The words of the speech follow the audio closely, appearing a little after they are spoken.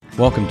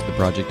Welcome to the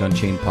Project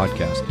Unchained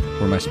podcast,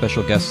 where my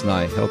special guests and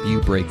I help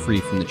you break free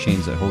from the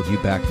chains that hold you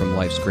back from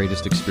life's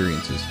greatest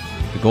experiences.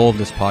 The goal of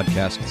this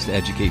podcast is to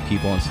educate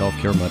people on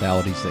self-care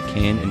modalities that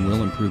can and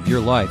will improve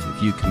your life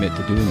if you commit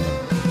to doing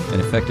them.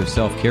 An effective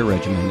self-care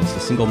regimen is the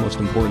single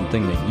most important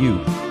thing that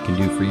you can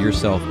do for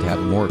yourself to have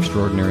a more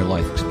extraordinary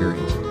life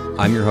experience.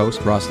 I'm your host,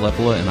 Ross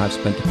Lepola, and I've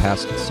spent the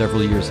past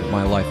several years of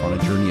my life on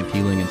a journey of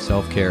healing and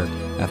self-care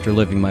after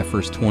living my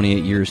first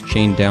 28 years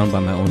chained down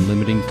by my own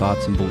limiting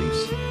thoughts and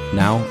beliefs.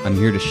 Now, I'm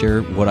here to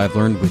share what I've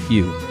learned with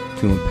you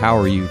to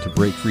empower you to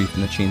break free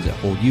from the chains that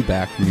hold you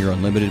back from your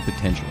unlimited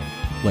potential.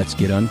 Let's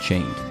get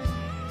unchained.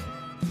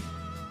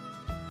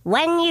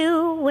 When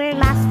you were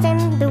lost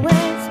in the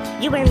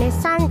woods, you were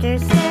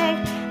misunderstood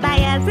by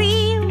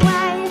everyone.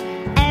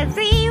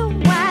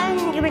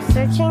 You were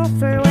searching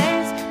for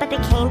words, but they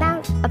came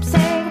out absurd.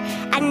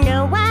 And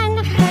no one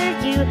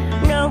heard you,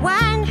 no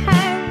one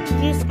heard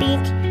you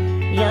speak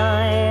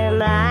your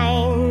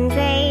mind.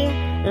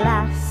 They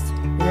lost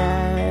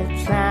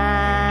the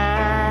time.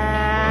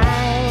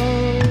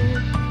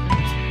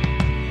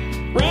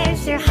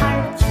 Where's your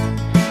heart?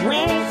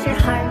 Where's your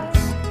heart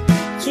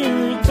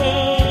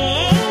today?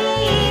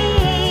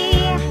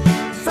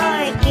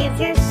 Forgive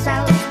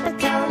yourself, but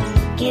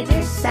don't give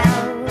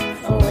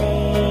yourself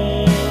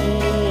away.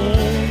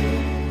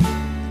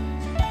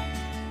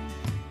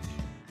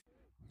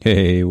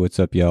 Hey, what's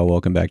up, y'all?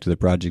 Welcome back to the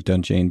Project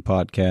Unchained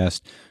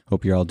podcast.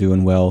 Hope you're all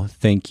doing well.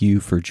 Thank you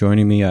for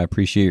joining me. I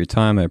appreciate your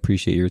time. I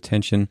appreciate your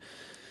attention.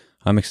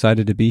 I'm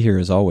excited to be here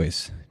as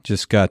always.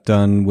 Just got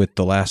done with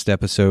the last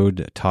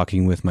episode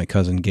talking with my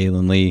cousin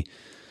Galen Lee.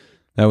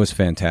 That was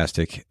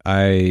fantastic.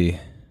 I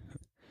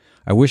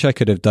wish I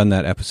could have done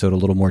that episode a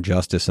little more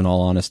justice, in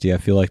all honesty. I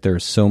feel like there are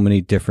so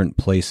many different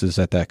places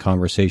that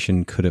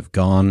conversation could have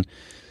gone,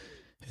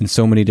 and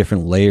so many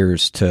different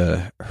layers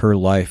to her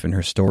life and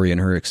her story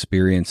and her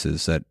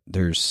experiences that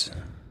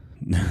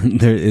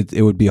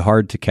it would be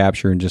hard to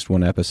capture in just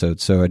one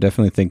episode. So I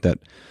definitely think that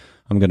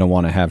I'm going to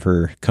want to have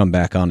her come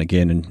back on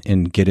again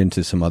and get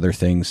into some other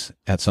things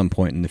at some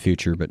point in the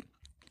future. But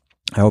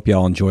I hope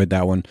y'all enjoyed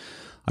that one.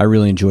 I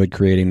really enjoyed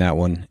creating that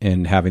one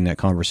and having that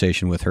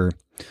conversation with her.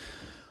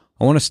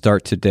 I want to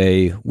start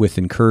today with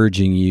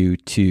encouraging you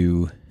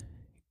to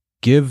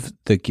give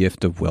the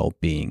gift of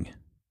well-being.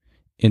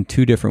 In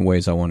two different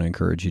ways, I want to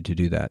encourage you to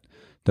do that.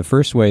 The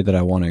first way that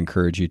I want to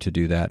encourage you to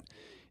do that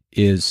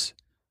is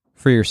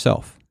for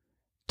yourself.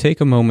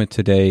 Take a moment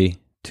today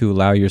to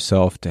allow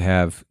yourself to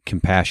have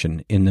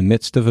compassion in the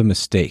midst of a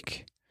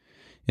mistake.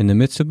 In the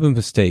midst of a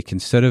mistake,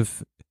 instead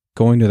of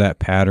going to that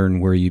pattern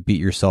where you beat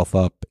yourself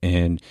up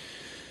and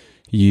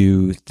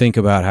you think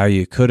about how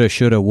you coulda,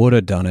 shoulda,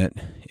 woulda done it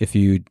if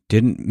you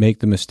didn't make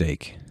the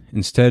mistake.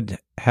 Instead,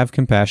 have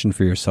compassion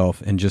for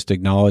yourself and just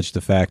acknowledge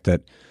the fact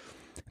that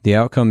the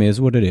outcome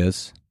is what it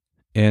is,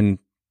 and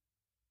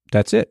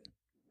that's it.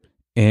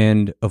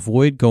 And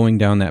avoid going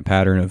down that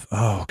pattern of,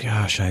 oh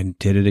gosh, I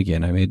did it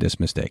again. I made this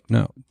mistake.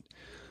 No,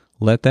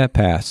 let that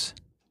pass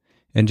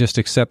and just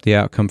accept the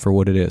outcome for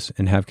what it is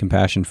and have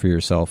compassion for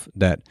yourself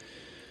that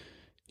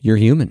you're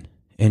human,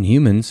 and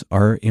humans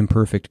are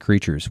imperfect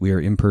creatures. We are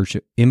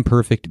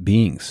imperfect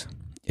beings.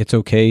 It's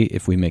okay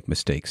if we make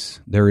mistakes.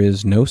 There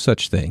is no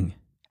such thing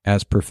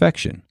as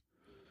perfection.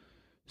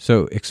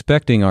 So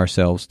expecting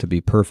ourselves to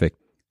be perfect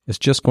is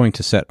just going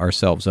to set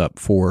ourselves up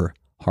for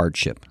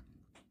hardship.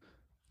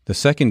 The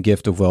second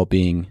gift of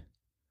well-being,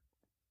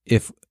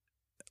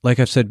 like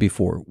I've said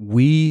before,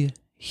 we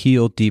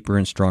heal deeper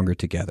and stronger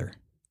together.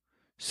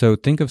 So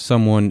think of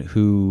someone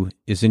who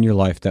is in your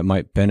life that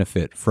might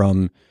benefit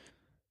from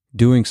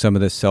doing some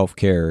of this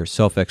self-care,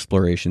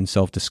 self-exploration,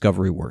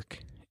 self-discovery work.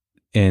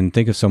 And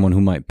think of someone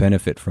who might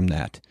benefit from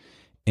that.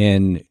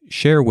 And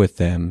share with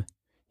them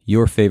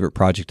your favorite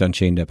Project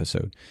Unchained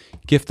episode.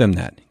 Give them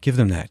that. Give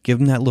them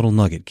that little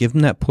nugget. Give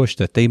them that push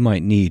that they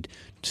might need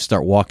to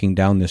start walking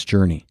down this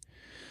journey.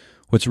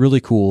 What's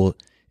really cool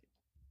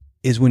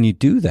is when you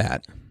do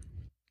that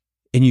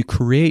and you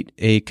create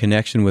a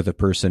connection with a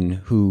person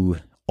who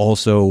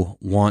also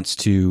wants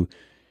to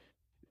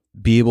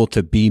be able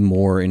to be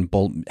more and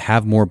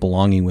have more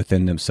belonging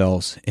within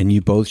themselves, and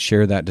you both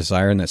share that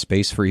desire and that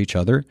space for each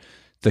other,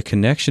 the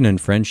connection and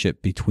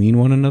friendship between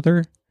one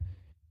another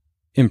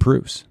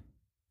improves.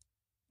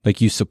 Like,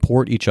 you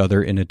support each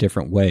other in a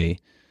different way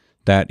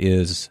that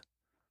is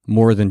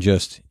more than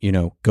just,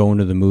 going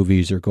to the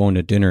movies or going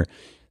to dinner.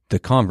 The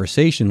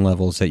conversation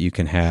levels that you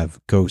can have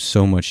go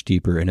so much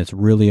deeper, and it's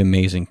really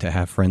amazing to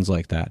have friends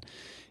like that.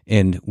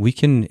 And we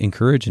can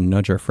encourage and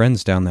nudge our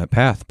friends down that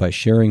path by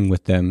sharing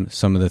with them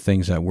some of the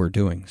things that we're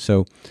doing.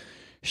 So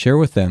share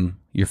with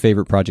them your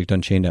favorite Project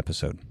Unchained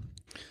episode.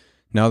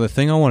 Now, the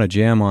thing I want to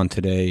jam on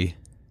today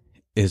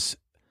is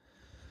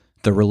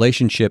the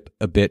relationship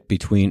a bit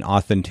between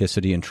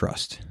authenticity and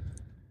trust.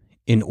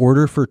 In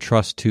order for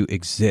trust to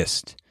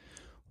exist,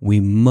 we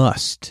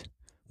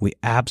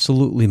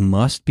absolutely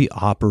must be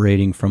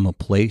operating from a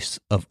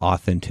place of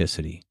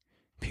authenticity,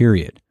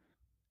 period.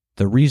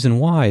 The reason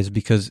why is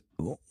because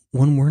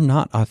when we're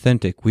not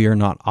authentic, we are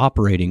not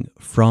operating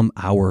from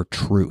our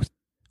truth.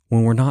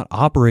 When we're not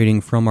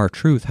operating from our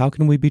truth, how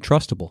can we be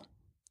trustable?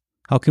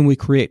 How can we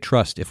create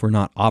trust if we're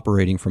not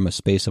operating from a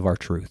space of our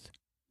truth?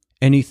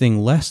 Anything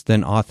less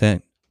than our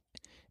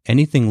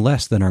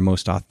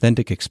most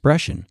authentic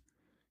expression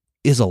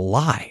is a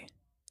lie.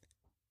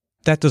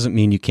 That doesn't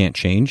mean you can't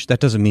change. That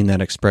doesn't mean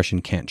that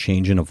expression can't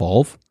change and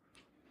evolve.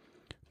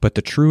 But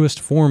the truest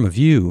form of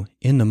you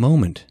in the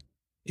moment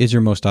is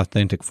your most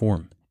authentic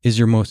form, is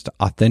your most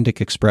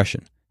authentic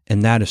expression.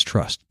 And that is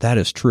trust. That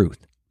is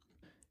truth.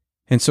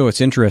 And so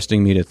it's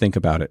interesting me to think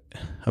about it,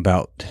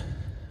 about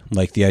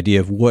like the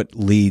idea of what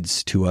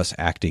leads to us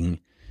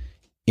acting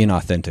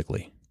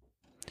inauthentically.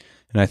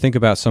 And I think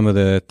about some of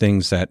the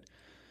things that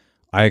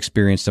I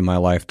experienced in my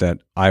life that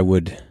I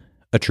would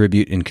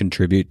attribute and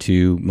contribute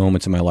to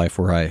moments in my life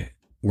where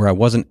I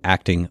wasn't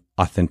acting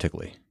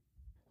authentically.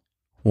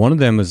 One of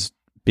them is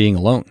being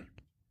alone.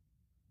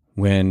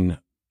 When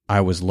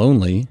I was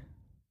lonely,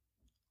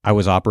 I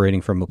was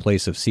operating from a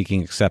place of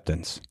seeking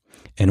acceptance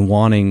and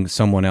wanting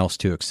someone else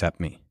to accept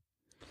me.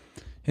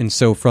 And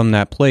so from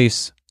that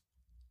place,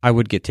 I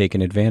would get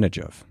taken advantage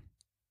of.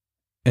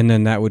 And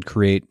then that would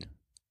create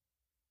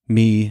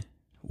me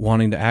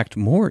wanting to act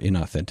more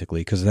inauthentically,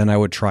 because then I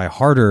would try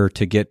harder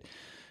to get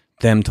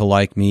them to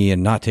like me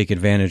and not take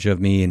advantage of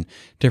me and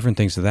different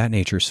things of that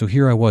nature. So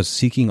here I was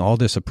seeking all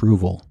this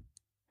approval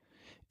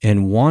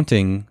and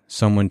wanting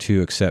someone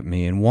to accept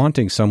me and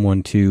wanting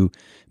someone to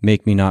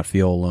make me not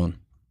feel alone.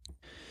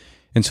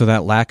 And so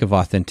that lack of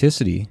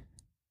authenticity,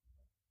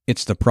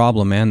 it's the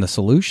problem and the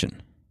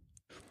solution.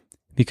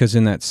 Because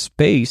in that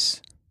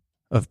space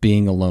of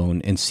being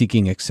alone and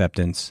seeking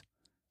acceptance,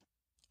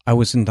 I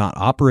was not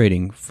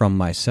operating from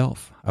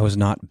myself. I was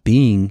not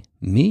being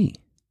me.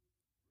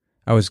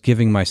 I was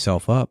giving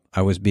myself up.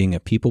 I was being a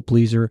people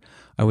pleaser.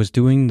 I was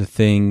doing the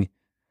thing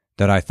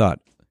that I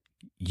thought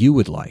you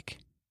would like,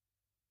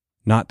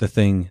 not the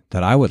thing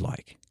that I would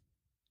like.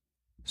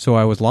 So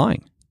I was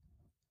lying.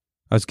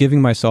 I was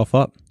giving myself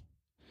up.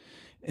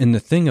 And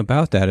the thing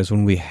about that is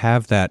when we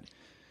have that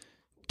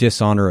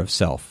dishonor of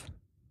self,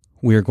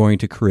 we are going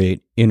to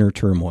create inner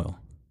turmoil.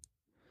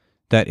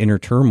 That inner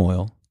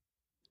turmoil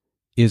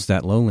is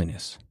that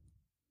loneliness.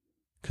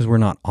 Because we're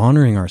not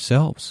honoring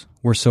ourselves.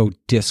 We're so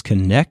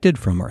disconnected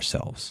from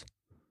ourselves.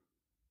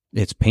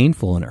 It's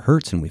painful and it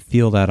hurts, and we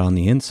feel that on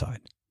the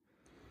inside.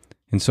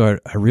 And so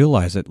I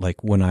realized that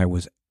like when I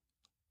was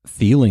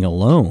feeling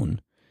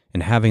alone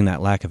and having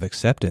that lack of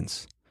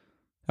acceptance,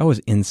 that was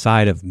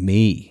inside of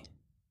me.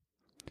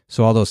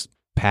 So all those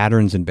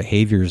patterns and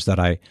behaviors that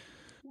I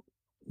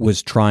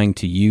was trying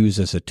to use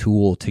as a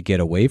tool to get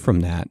away from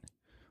that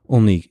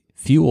only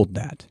fueled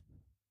that,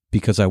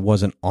 because I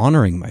wasn't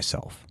honoring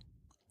myself.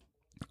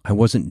 I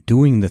wasn't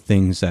doing the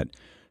things that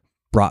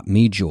brought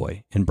me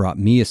joy and brought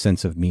me a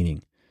sense of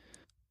meaning.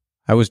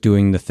 I was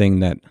doing the thing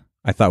that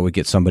I thought would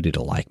get somebody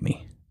to like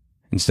me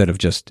instead of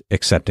just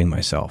accepting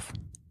myself.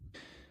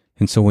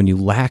 And so when you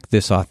lack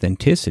this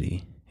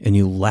authenticity and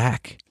you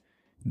lack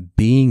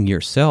being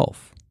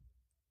yourself,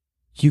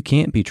 you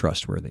can't be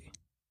trustworthy.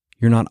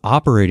 You're not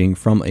operating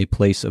from a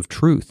place of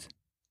truth.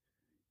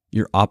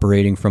 You're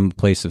operating from a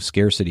place of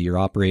scarcity. You're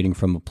operating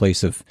from a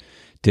place of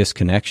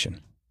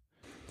disconnection.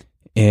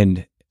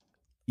 And,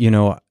 you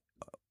know,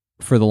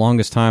 for the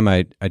longest time,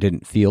 I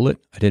didn't feel it.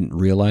 I didn't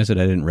realize it.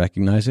 I didn't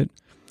recognize it.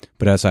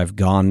 But as I've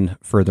gone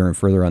further and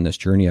further on this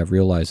journey, I've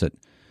realized that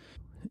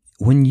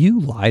when you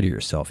lie to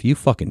yourself, you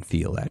fucking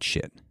feel that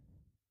shit.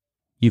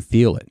 You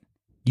feel it.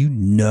 You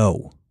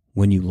know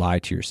when you lie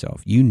to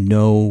yourself. You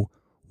know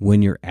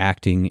when you're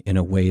acting in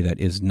a way that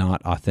is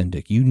not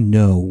authentic. You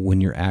know when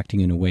you're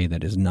acting in a way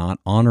that is not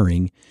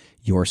honoring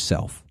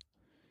yourself.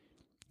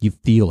 You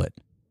feel it.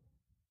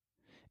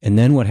 And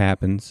then what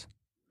happens?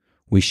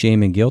 We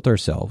shame and guilt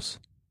ourselves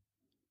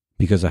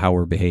because of how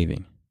we're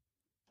behaving,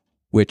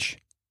 which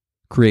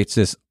creates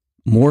this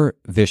more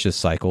vicious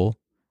cycle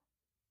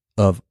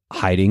of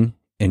hiding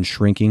and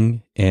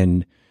shrinking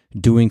and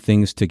doing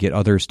things to get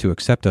others to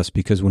accept us,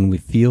 because when we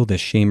feel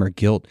this shame or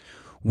guilt,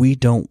 we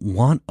don't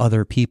want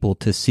other people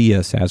to see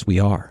us as we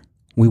are.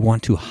 We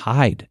want to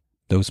hide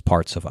those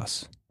parts of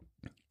us.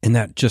 And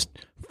that just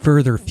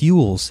further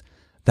fuels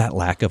that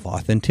lack of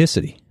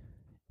authenticity.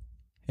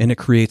 And it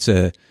creates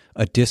a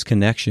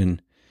disconnection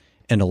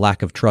and a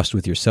lack of trust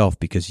with yourself,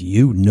 because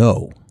you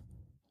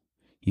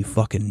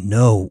fucking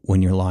know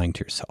when you're lying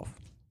to yourself.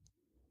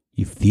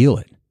 You feel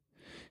it.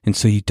 And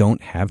so you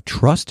don't have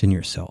trust in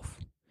yourself.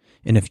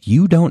 And if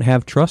you don't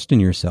have trust in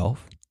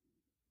yourself,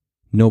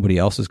 nobody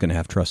else is going to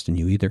have trust in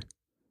you either.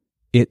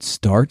 It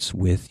starts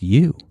with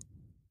you.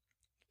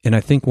 And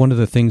I think one of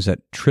the things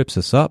that trips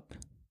us up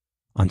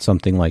on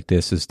something like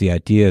this is the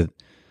idea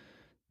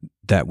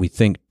that we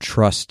think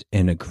trust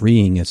and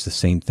agreeing is the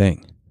same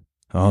thing.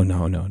 Oh,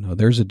 no.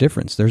 There's a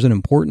difference. There's an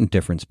important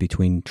difference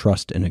between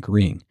trust and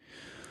agreeing.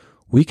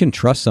 We can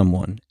trust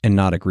someone and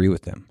not agree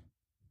with them.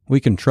 We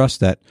can trust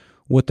that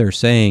what they're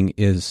saying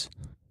is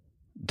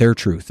their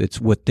truth.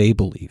 It's what they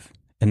believe.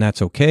 And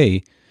that's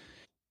okay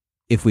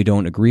if we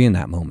don't agree in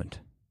that moment.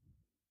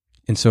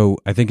 And so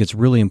I think it's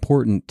really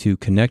important to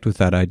connect with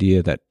that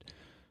idea that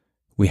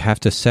we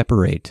have to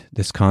separate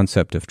this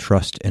concept of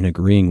trust and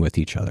agreeing with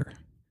each other.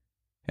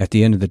 At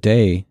the end of the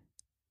day,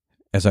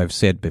 as I've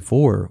said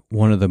before,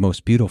 one of the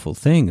most beautiful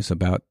things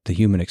about the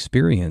human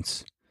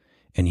experience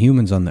and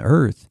humans on the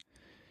earth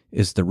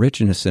is the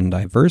richness and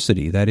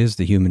diversity that is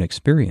the human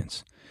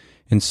experience.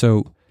 And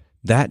so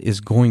that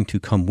is going to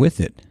come with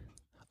it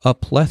a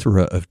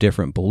plethora of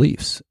different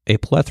beliefs, a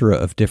plethora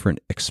of different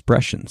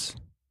expressions.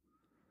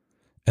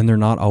 And they're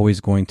not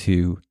always going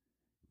to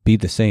be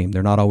the same.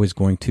 They're not always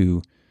going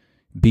to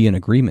be in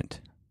agreement.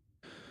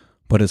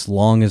 But as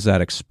long as that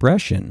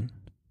expression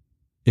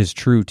is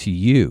true to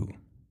you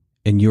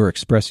and you're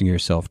expressing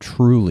yourself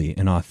truly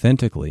and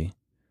authentically,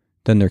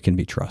 then there can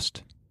be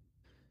trust.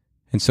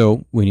 And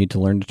so we need to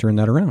learn to turn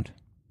that around.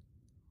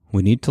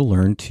 We need to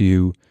learn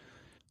to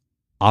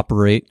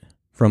operate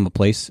from a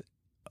place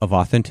of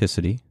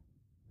authenticity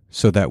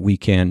so that we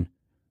can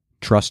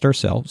trust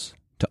ourselves,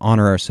 to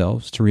honor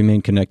ourselves, to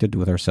remain connected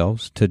with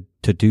ourselves, to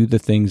do the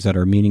things that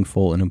are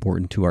meaningful and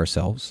important to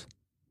ourselves.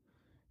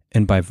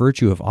 And by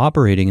virtue of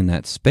operating in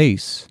that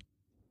space,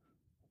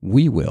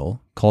 we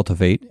will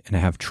cultivate and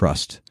have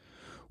trust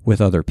with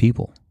other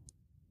people.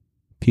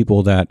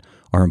 People that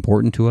are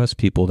important to us,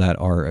 people that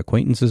are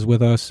acquaintances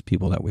with us,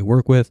 people that we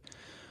work with.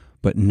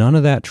 But none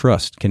of that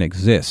trust can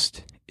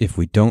exist if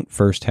we don't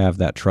first have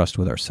that trust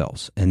with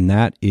ourselves. And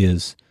that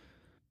is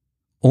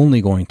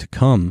only going to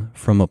come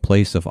from a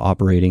place of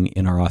operating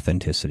in our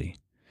authenticity.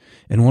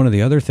 And one of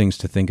the other things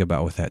to think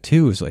about with that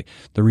too is like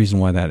the reason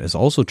why that is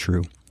also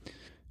true.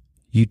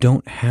 You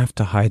don't have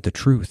to hide the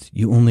truth.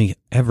 You only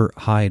ever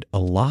hide a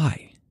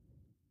lie.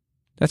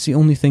 That's the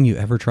only thing you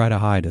ever try to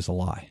hide is a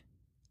lie.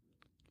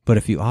 But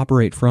if you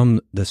operate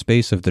from the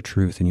space of the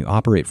truth and you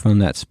operate from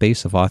that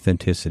space of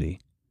authenticity,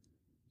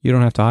 you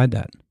don't have to hide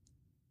that.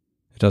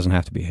 It doesn't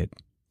have to be hidden.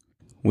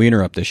 We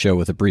interrupt this show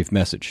with a brief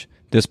message.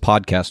 This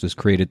podcast was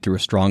created through a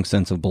strong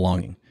sense of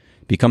belonging.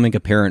 Becoming a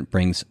parent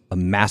brings a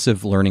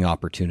massive learning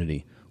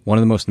opportunity. One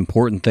of the most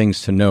important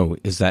things to know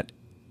is that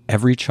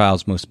every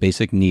child's most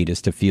basic need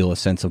is to feel a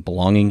sense of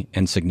belonging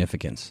and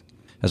significance.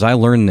 As I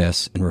learned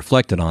this and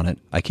reflected on it,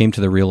 I came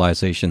to the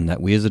realization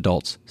that we as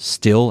adults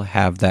still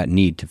have that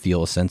need to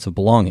feel a sense of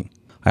belonging.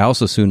 I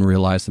also soon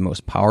realized the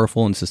most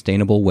powerful and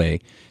sustainable way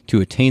to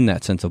attain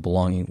that sense of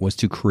belonging was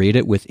to create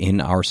it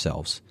within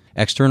ourselves.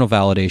 External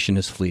validation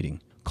is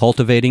fleeting.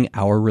 Cultivating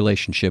our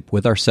relationship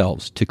with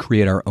ourselves to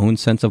create our own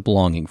sense of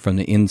belonging from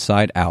the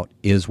inside out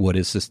is what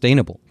is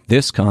sustainable.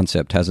 This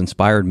concept has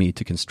inspired me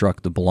to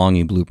construct the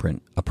Belonging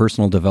Blueprint, a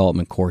personal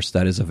development course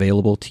that is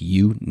available to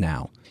you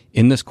now.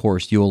 In this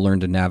course, you will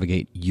learn to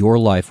navigate your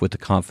life with the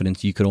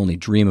confidence you could only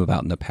dream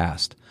about in the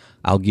past.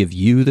 I'll give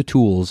you the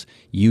tools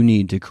you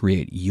need to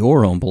create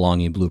your own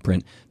belonging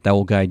blueprint that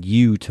will guide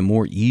you to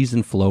more ease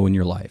and flow in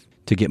your life.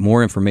 To get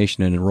more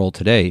information and enroll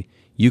today,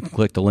 you can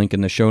click the link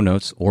in the show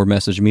notes or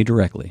message me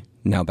directly.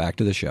 Now back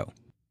to the show.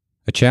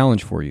 A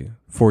challenge for you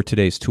for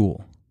today's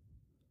tool.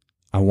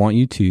 I want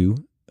you to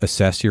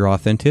assess your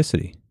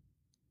authenticity.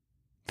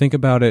 Think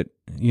about it,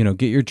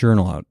 get your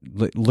journal out.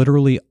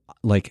 Literally,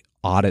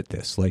 audit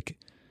this.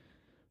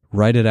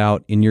 Write it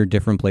out in your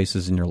different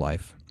places in your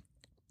life.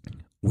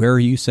 Where are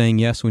you saying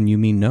yes when you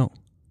mean no?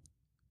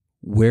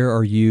 Where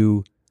are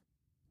you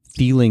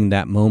feeling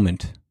that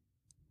moment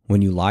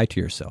when you lie to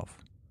yourself?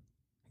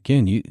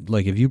 Again,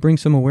 if you bring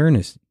some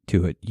awareness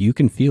to it, you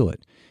can feel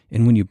it.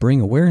 And when you bring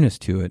awareness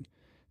to it,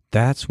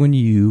 that's when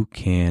you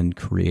can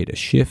create a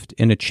shift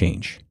and a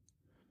change.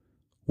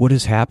 What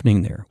is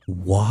happening there?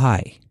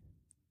 Why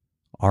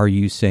are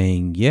you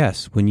saying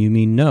yes when you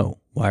mean no?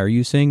 Why are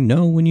you saying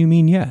no when you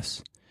mean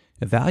yes?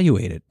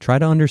 Evaluate it. Try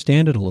to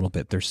understand it a little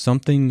bit. There's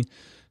something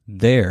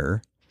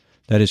there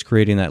that is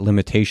creating that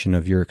limitation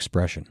of your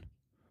expression.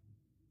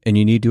 And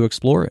you need to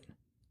explore it.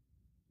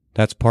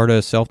 That's part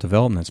of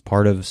self-development. That's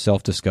part of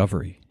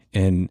self-discovery.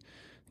 And,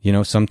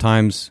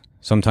 sometimes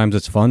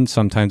it's fun.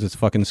 Sometimes it's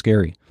fucking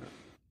scary.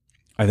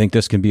 I think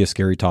this can be a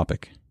scary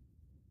topic,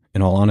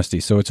 in all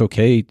honesty. So it's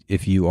okay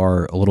if you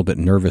are a little bit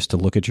nervous to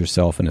look at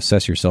yourself and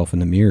assess yourself in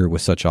the mirror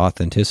with such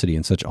authenticity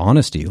and such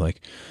honesty.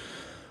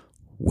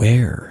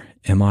 Where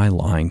am I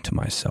lying to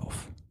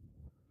myself?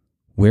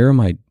 Where am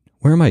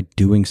I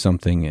doing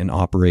something and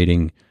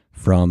operating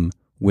from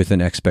with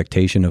an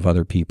expectation of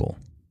other people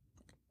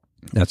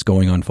that's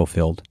going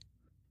unfulfilled?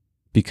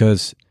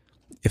 Because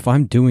if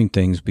I'm doing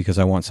things because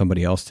I want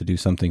somebody else to do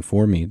something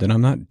for me, then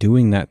I'm not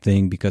doing that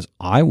thing because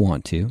I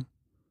want to.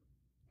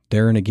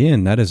 There and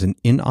again, that is an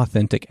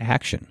inauthentic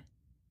action.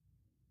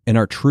 And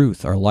our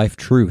truth, our life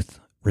truth,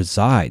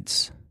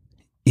 resides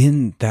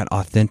in that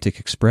authentic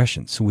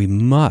expression. So we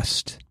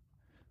must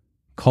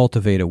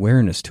cultivate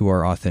awareness to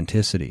our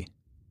authenticity.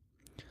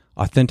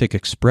 Authentic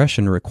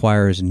expression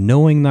requires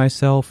knowing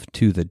thyself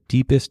to the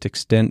deepest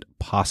extent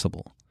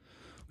possible.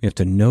 We have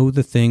to know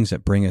the things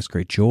that bring us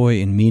great joy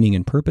and meaning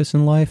and purpose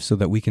in life so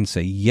that we can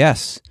say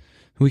yes.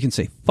 We can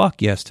say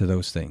fuck yes to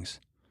those things.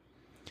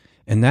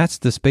 And that's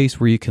the space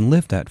where you can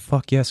live that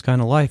fuck yes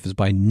kind of life, is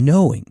by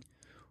knowing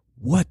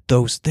what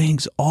those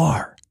things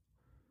are.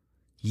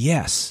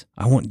 Yes,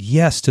 I want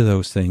yes to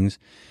those things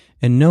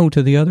and no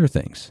to the other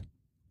things.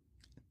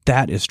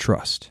 That is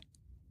trust.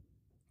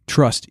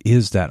 Trust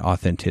is that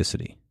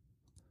authenticity.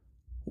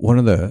 One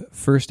of the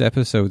first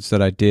episodes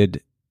that I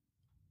did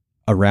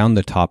around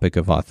the topic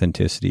of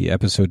authenticity,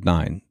 episode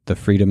 9, the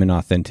freedom and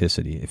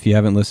authenticity. If you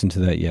haven't listened to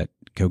that yet,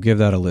 go give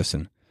that a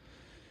listen.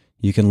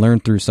 You can learn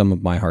through some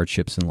of my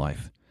hardships in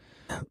life.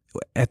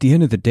 At the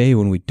end of the day,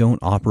 when we don't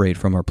operate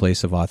from our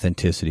place of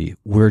authenticity,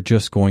 we're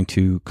just going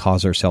to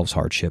cause ourselves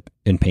hardship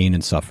and pain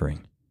and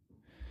suffering.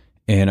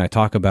 And I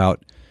talk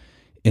about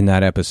in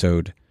that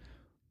episode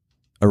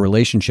a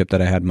relationship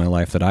that I had in my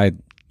life that I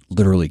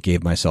literally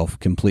gave myself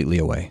completely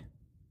away.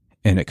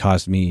 And it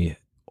caused me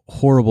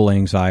horrible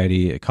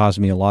anxiety. It caused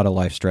me a lot of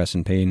life stress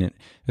and pain. And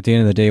at the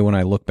end of the day, when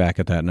I look back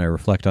at that and I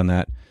reflect on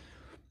that,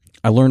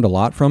 I learned a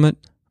lot from it.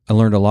 I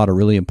learned a lot of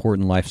really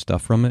important life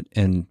stuff from it,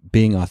 and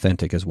being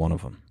authentic is one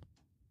of them.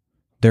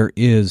 There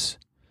is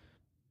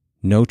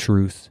no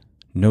truth,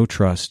 no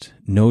trust,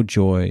 no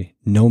joy,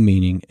 no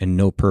meaning, and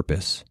no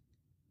purpose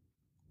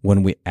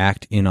when we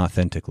act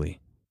inauthentically.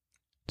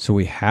 So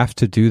we have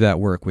to do that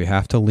work. We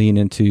have to lean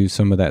into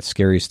some of that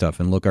scary stuff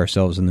and look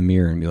ourselves in the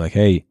mirror and be like,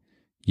 hey,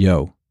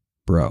 yo,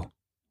 bro,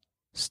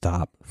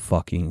 stop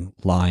fucking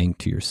lying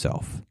to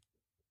yourself.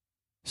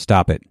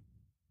 Stop it.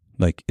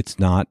 Like, it's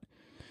not,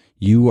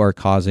 you are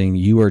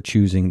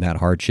choosing that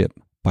hardship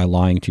by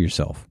lying to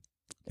yourself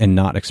and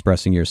not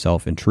expressing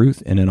yourself in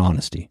truth and in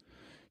honesty.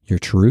 Your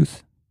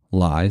truth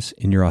lies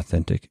in your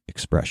authentic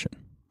expression.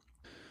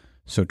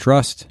 So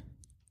trust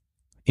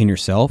in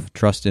yourself,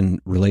 trust in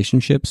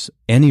relationships,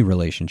 any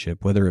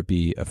relationship, whether it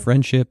be a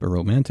friendship, a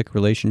romantic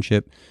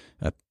relationship,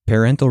 a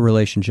parental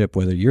relationship,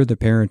 whether you're the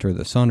parent or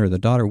the son or the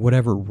daughter,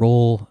 whatever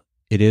role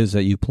it is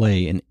that you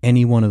play in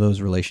any one of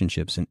those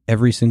relationships in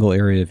every single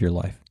area of your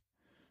life.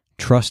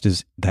 Trust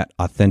is that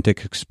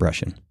authentic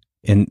expression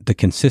and the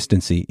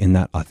consistency in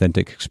that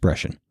authentic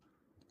expression.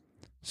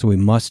 So we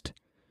must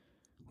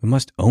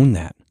own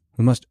that.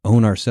 We must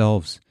own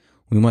ourselves.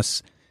 We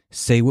must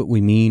say what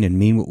we mean and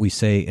mean what we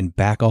say and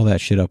back all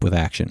that shit up with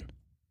action.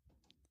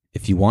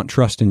 If you want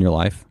trust in your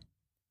life,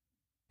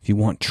 if you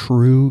want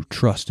true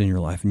trust in your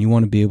life and you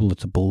want to be able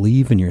to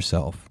believe in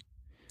yourself,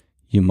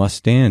 you must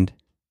stand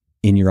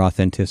in your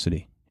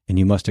authenticity and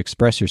you must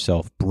express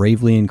yourself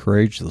bravely and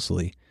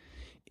courageously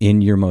in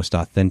your most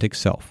authentic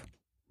self.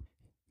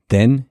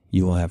 Then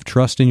you will have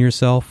trust in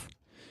yourself.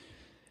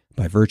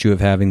 By virtue of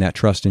having that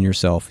trust in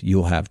yourself, you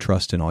will have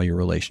trust in all your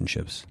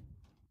relationships.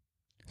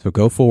 So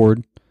go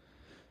forward,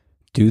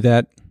 do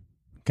that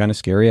kind of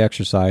scary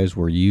exercise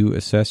where you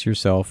assess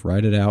yourself,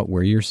 write it out,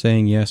 where you're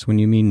saying yes when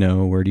you mean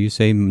no, where do you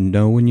say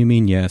no when you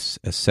mean yes,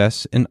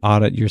 assess and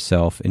audit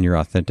yourself in your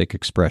authentic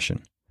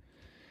expression,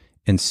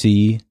 and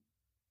see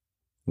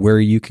where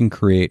you can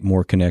create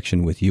more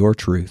connection with your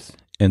truth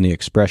and the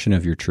expression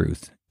of your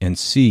truth, and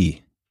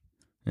see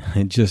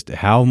just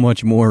how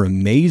much more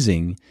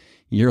amazing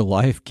your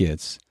life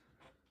gets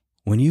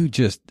when you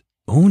just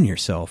own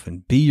yourself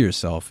and be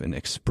yourself and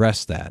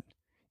express that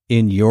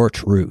in your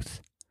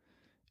truth.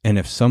 And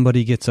if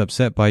somebody gets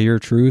upset by your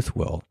truth,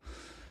 well,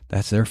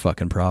 that's their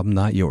fucking problem,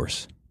 not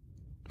yours.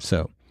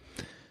 So,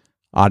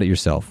 audit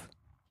yourself.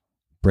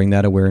 Bring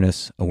that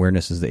awareness.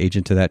 Awareness is the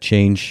agent to that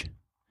change.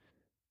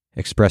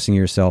 Expressing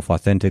yourself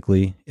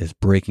authentically is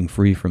breaking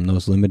free from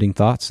those limiting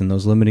thoughts and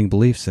those limiting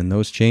beliefs and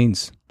those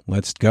chains.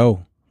 Let's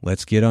go.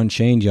 Let's get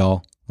unchained,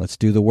 y'all. Let's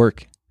do the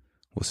work.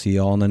 We'll see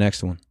y'all in the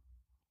next one.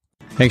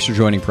 Thanks for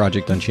joining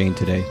Project Unchained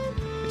today.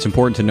 It's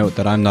important to note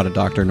that I'm not a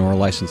doctor nor a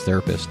licensed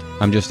therapist.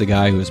 I'm just a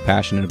guy who is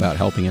passionate about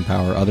helping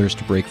empower others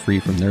to break free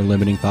from their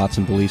limiting thoughts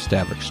and beliefs to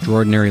have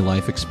extraordinary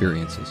life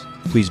experiences.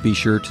 Please be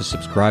sure to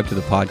subscribe to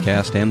the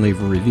podcast and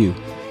leave a review.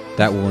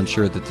 That will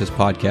ensure that this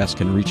podcast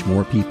can reach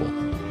more people.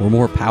 We're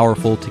more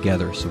powerful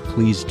together, so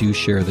please do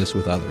share this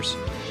with others.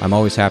 I'm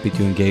always happy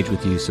to engage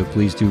with you, so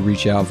please do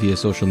reach out via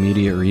social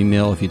media or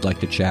email if you'd like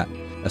to chat.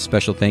 A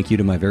special thank you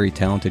to my very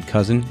talented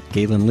cousin,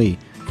 Galen Lee,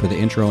 for the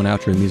intro and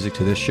outro music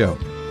to this show.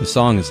 The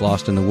song is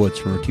Lost in the Woods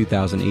from her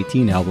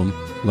 2018 album,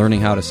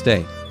 Learning How to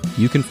Stay.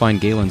 You can find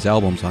Galen's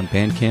albums on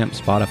Bandcamp,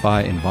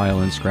 Spotify, and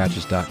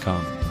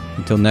violinscratches.com.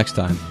 Until next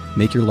time,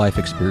 make your life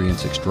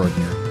experience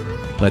extraordinary.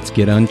 Let's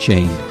get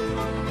unchained.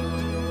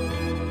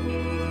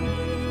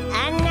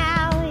 And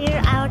now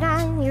you're out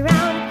on your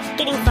own,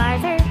 getting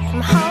farther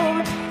from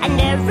home. And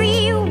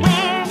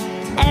everywhere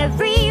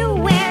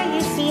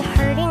you see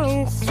hurting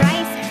and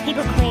strife.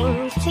 People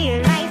cling to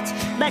your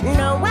right, but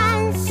no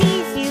one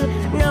sees you.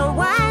 No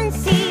one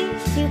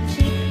sees you.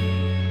 Keep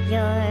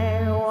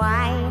your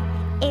why.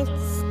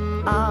 It's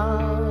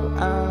all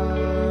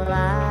a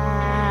lie.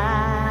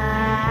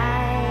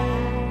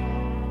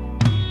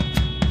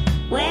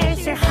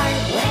 Where's your heart?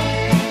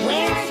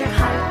 Where's your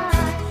heart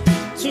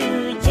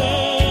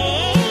today?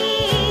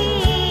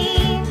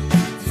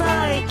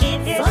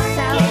 Forgive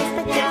yourself,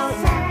 but don't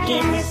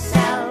give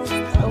yourself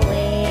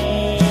away.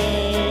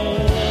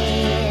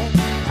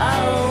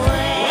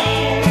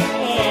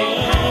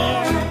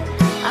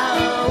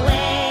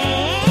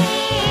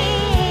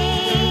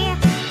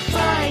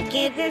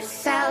 Forgive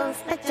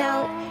yourself, but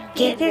don't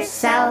give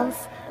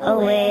yourself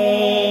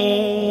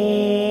away.